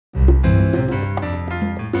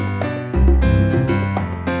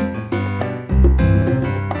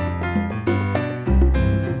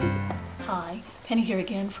here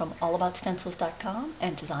again from allaboutstencils.com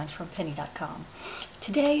and designsfrompenny.com.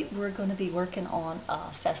 Today we're going to be working on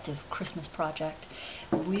a festive Christmas project.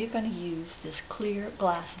 We're going to use this clear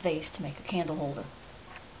glass vase to make a candle holder.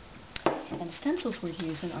 And the stencils we're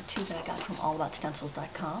using are two that I got from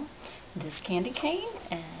allaboutstencils.com. This candy cane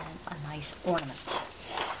and a nice ornament.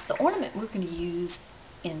 The ornament we're going to use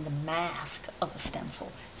in the mask of a stencil,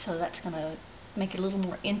 so that's going to make it a little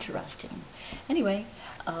more interesting. Anyway,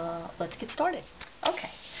 let's get started.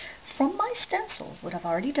 Okay, from my stencil, what I've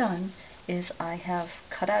already done is I have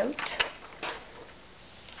cut out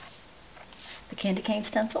the candy cane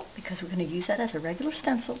stencil because we're going to use that as a regular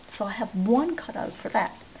stencil, so I have one cut out for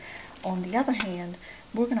that. On the other hand,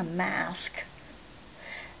 we're going to mask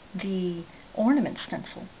the ornament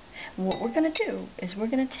stencil. What we're going to do is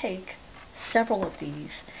we're going to take several of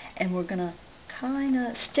these and we're going to kind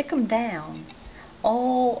of stick them down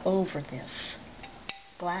all over this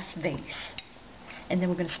glass vase, and then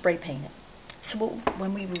we're going to spray paint it. So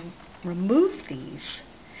when we remove these,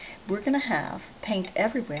 we're going to have paint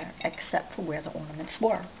everywhere except for where the ornaments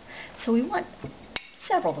were. So we want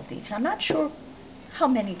several of these. I'm not sure how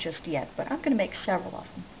many just yet, but I'm going to make several of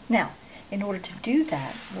them. Now, in order to do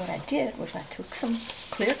that, what I did was I took some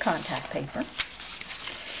clear contact paper,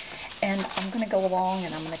 and I'm going to go along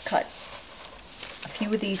and I'm going to cut a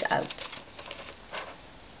few of these out,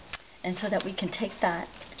 and so that we can take that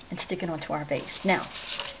and stick it onto our vase. Now,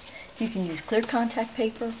 you can use clear contact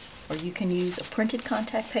paper, or you can use a printed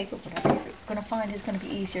contact paper. Whatever you're going to find is going to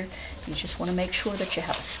be easier. You just want to make sure that you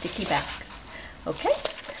have a sticky back. Okay?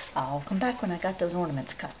 I'll come back when I got those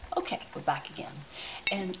ornaments cut. Okay, we're back again.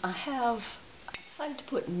 And I decided to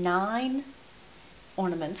put 9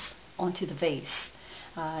 ornaments onto the vase.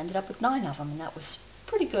 I ended up with 9 of them, and that was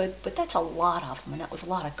pretty good, but that's a lot of them, and that was a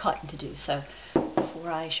lot of cutting to do. So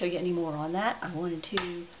before I show you any more on that, I wanted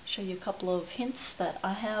to show you a couple of hints that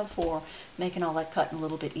I have for making all that cutting a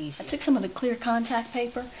little bit easier. I took some of the clear contact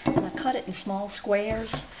paper and I cut it in small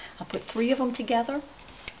squares. I put 3 of them together,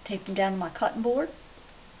 taped them down to my cutting board.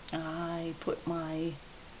 I put my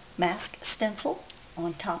mask stencil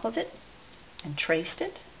on top of it and traced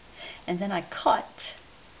it, and then I cut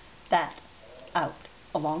that out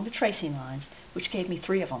along the tracing lines, which gave me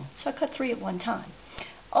 3 of them. So I cut 3 at one time.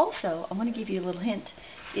 Also, I want to give you a little hint.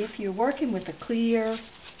 If you're working with a clear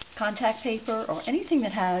contact paper or anything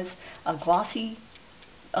that has a glossy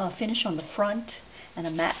finish on the front and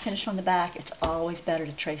a matte finish on the back, it's always better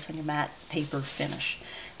to trace on your matte paper finish,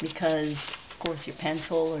 because of course your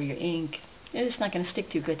pencil or your ink, it's not going to stick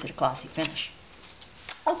too good to the glossy finish.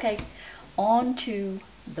 Okay, on to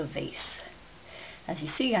the vase. As you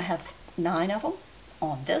see, I have 9 of them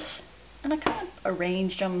on this, and I kind of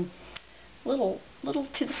arranged them little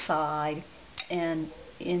to the side and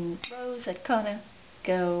in rows that kind of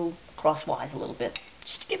go crosswise a little bit,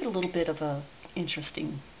 just to give it a little bit of a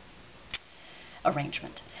interesting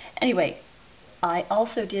arrangement. Anyway, I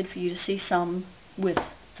also did, for you to see, some with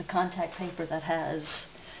the contact paper that has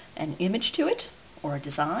an image to it or a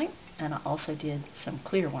design, and I also did some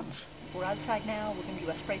clear ones. We're outside now. We're going to do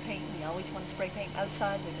a spray paint. We always want to spray paint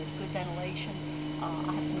outside where there's good ventilation.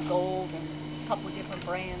 I have some gold and a couple of different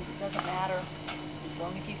brands. It doesn't matter as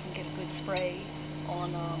long as you can get a good spray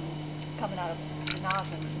on coming out of the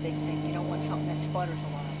nozzles. You don't want something that sputters a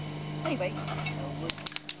lot. Anyway, so we'll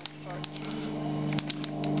start to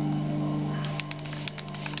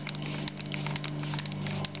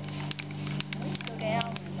go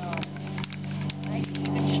down and nice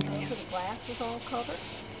even stroke so the glass is all covered.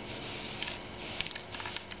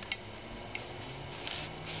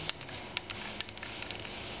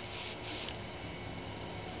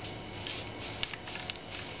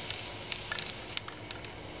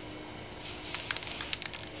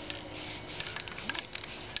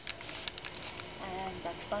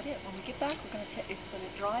 That's about it. When we get back, when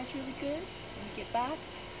it dries really good, when we get back,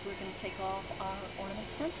 we're going to take off our ornament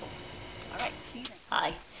stencils. Alright, see you then.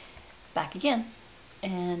 Hi, back again.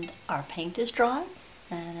 And our paint is dry,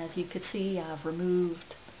 and as you could see, I've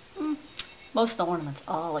removed most of the ornaments,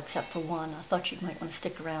 all except for one. I thought you might want to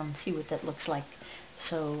stick around and see what that looks like,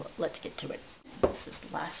 so let's get to it. This is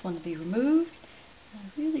the last one to be removed.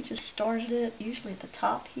 I really just started it, usually at the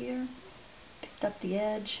top here, picked up the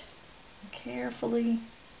edge, carefully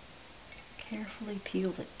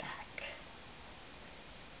peeled it back.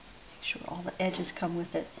 Make sure all the edges come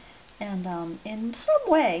with it. And in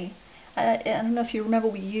some way, I don't know if you remember,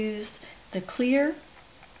 we used the clear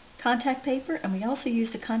contact paper, and we also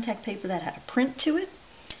used a contact paper that had a print to it.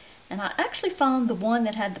 And I actually found the one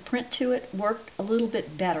that had the print to it worked a little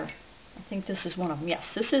bit better. I think this is one of them. Yes,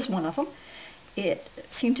 this is one of them. It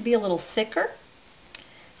seemed to be a little thicker,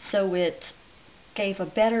 so it gave a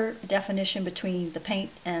better definition between the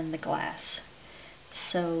paint and the glass.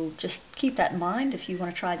 So just keep that in mind if you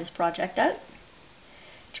want to try this project out.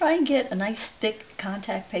 Try and get a nice thick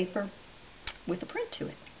contact paper with a print to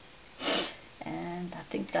it. And I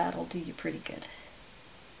think that'll do you pretty good.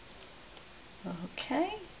 Okay,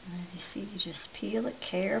 as you see, you just peel it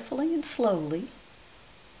carefully and slowly.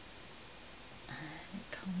 And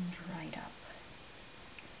it comes right up.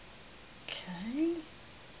 Okay.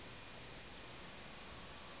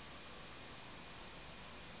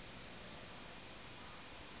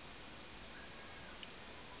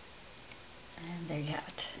 And there you have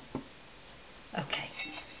it. Okay,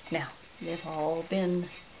 now they've all been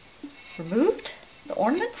removed, the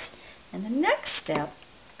ornaments, and the next step,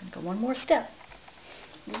 I'm going to go one more step.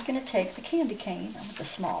 You're going to take the candy cane, I want the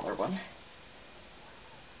smaller one.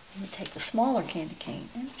 I'm going to take the smaller candy cane,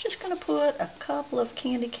 and I'm just going to put a couple of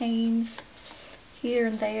candy canes here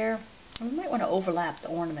and there. And we might want to overlap the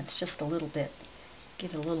ornaments just a little bit,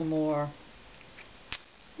 give it a little more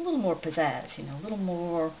pizzazz, you know, a little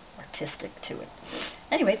more artistic to it.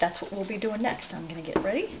 Anyway, that's what we'll be doing next. I'm going to get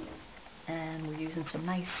ready, and we're using some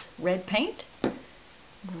nice red paint.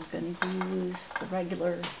 We're going to use the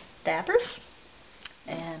regular dabbers,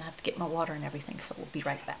 and I have to get my water and everything, so we'll be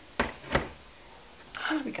right back.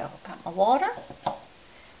 Here we go. Got my water,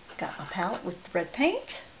 got my palette with the red paint,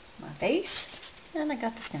 my base, and I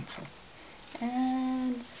got the stencil.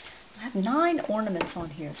 And I have 9 ornaments on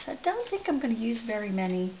here, so I don't think I'm going to use very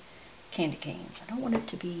many candy canes. I don't want it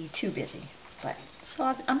to be too busy. But so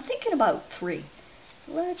I'm thinking about 3.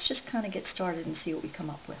 Let's just kind of get started and see what we come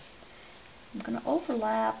up with. I'm going to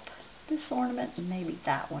overlap this ornament and maybe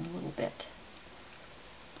that one a little bit.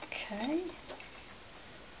 Okay.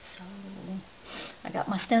 So I got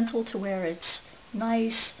my stencil to where it's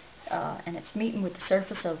nice and it's meeting with the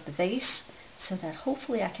surface of the vase, so that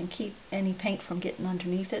hopefully I can keep any paint from getting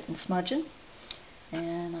underneath it and smudging.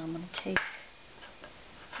 And I'm going to take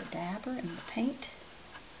the dabber and the paint,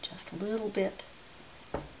 just a little bit,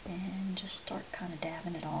 and just start kind of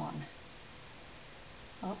dabbing it on.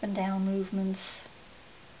 Up and down movements.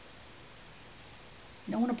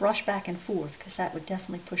 You don't want to brush back and forth, because that would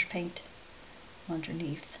definitely push paint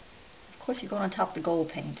underneath. Of course, you're going on top of the gold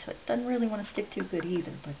paint, so it doesn't really want to stick too good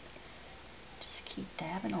either, but just keep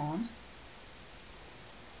dabbing on.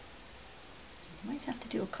 You might have to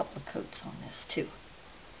do a couple of coats on this too.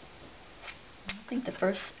 I think the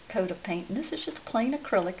first coat of paint, and this is just plain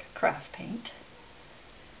acrylic craft paint.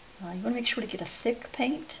 You want to make sure to get a thick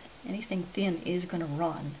paint. Anything thin is going to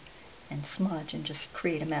run and smudge and just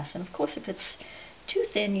create a mess. And of course, if it's too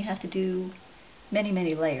thin, you have to do many,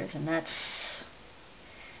 many layers, and that's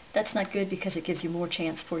not good, because it gives you more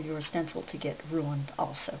chance for your stencil to get ruined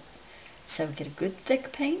also. So get a good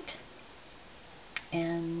thick paint,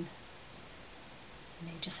 and you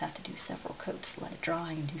may just have to do several coats. Let it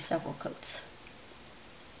dry and do several coats.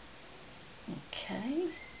 Okay.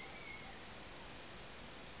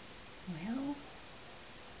 Well,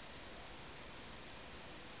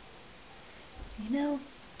 you know,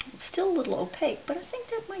 it's still a little opaque, but I think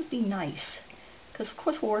that might be nice, because of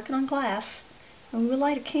course we're working on glass, and we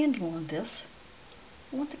light a candle on this.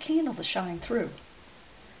 I want the candle to shine through.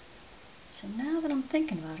 So now that I'm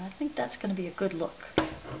thinking about it, I think that's going to be a good look.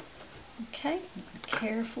 Okay, I'm going to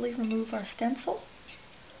carefully remove our stencil,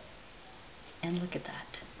 and look at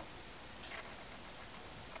that.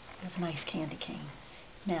 We have a nice candy cane.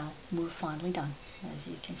 Now, we're finally done. As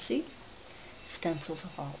you can see, stencils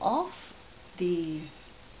are all off, the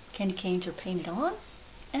candy canes are painted on,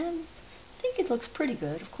 and I think it looks pretty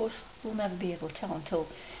good. Of course, we'll never be able to tell until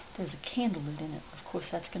there's a candle lit in it. Of course,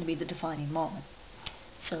 that's going to be the defining moment.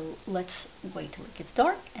 So let's wait till it gets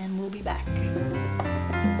dark, and we'll be back.